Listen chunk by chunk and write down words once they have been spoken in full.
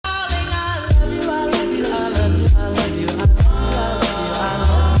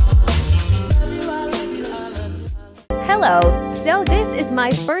Hello, so this is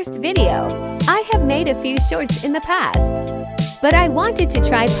my first video. I have made a few shorts in the past, but I wanted to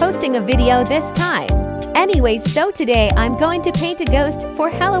try posting a video this time. Anyways, so today I'm going to paint a ghost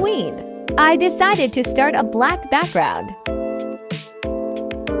for Halloween. I decided to start a black background.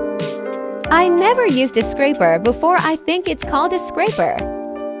 I never used a scraper before. I think it's called a scraper.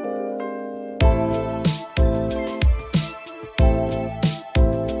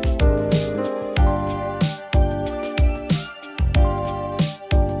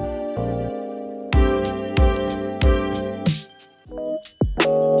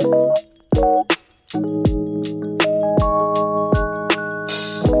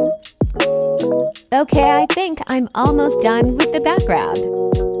 Okay, I think I'm almost done with the background.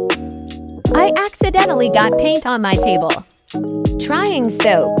 I accidentally got paint on my table. Trying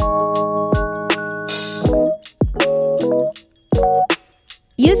soap.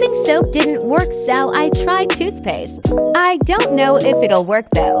 Using soap didn't work, so I tried toothpaste. I don't know if it'll work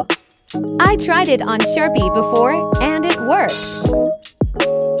though. I tried it on Sharpie before, and it worked.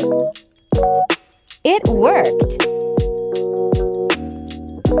 It worked.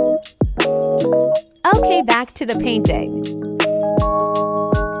 Okay, back to the painting.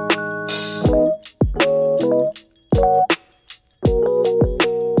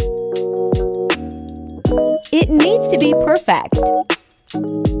 It needs to be perfect.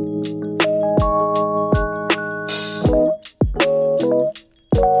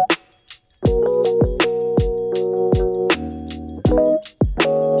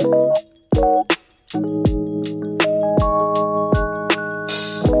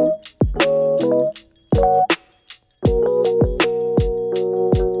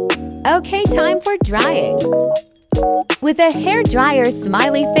 Okay, time for drying. With a hairdryer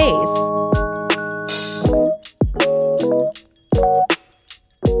smiley face.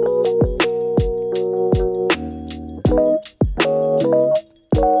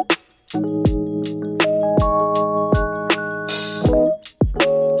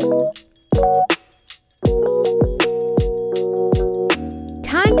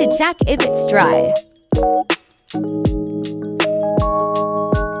 Time to check if it's dry.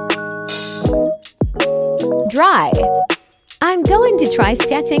 Dry. I'm going to try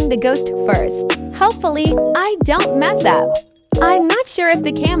sketching the ghost first. Hopefully, I don't mess up. I'm not sure if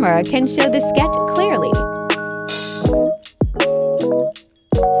the camera can show the sketch clearly.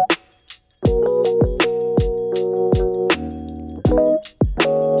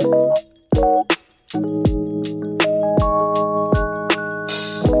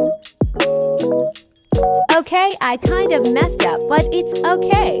 Okay, I kind of messed up, but it's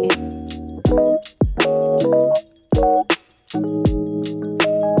okay.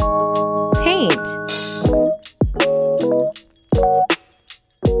 Paint.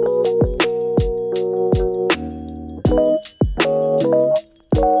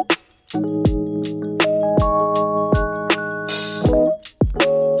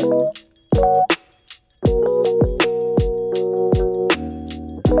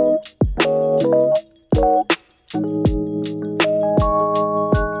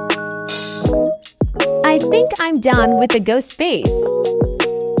 I think I'm done with the ghost face.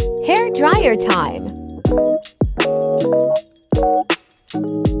 Hair dryer time.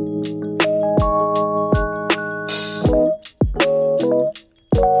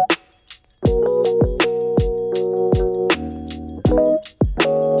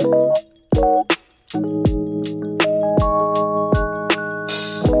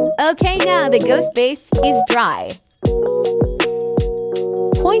 Okay, now the ghost base is dry.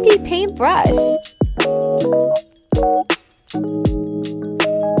 Pointy paintbrush.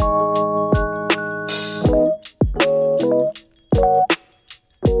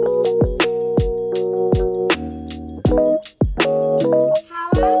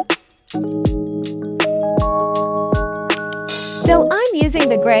 So I'm using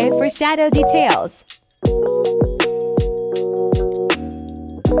the gray for shadow details.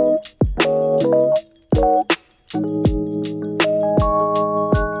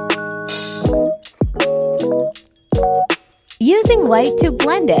 Using white to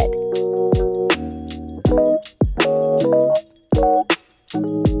blend it.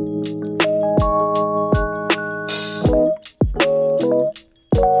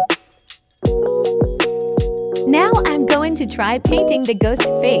 Now I'm going to try painting the ghost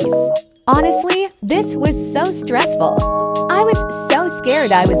face. Honestly, this was so stressful. I was so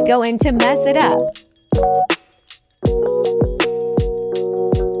scared I was going to mess it up.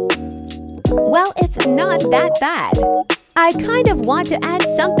 Well, it's not that bad. I kind of want to add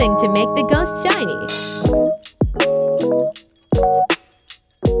something to make the ghost shiny.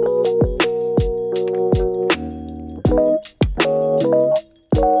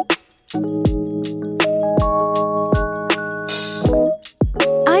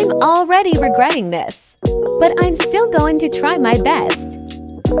 I'm already regretting this, but I'm still going to try my best.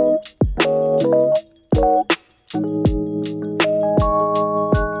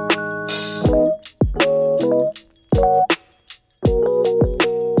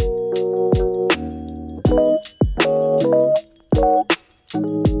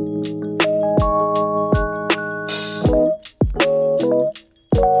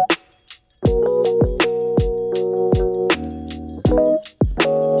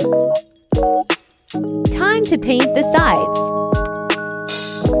 Time to paint the sides.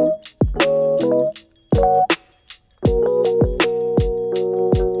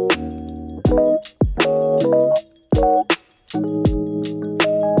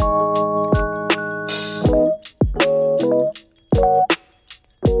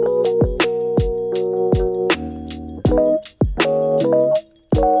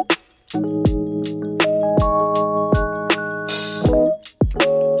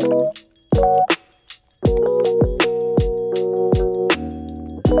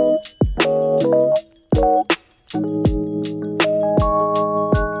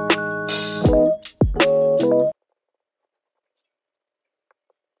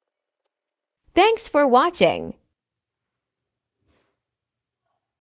 Thanks for watching.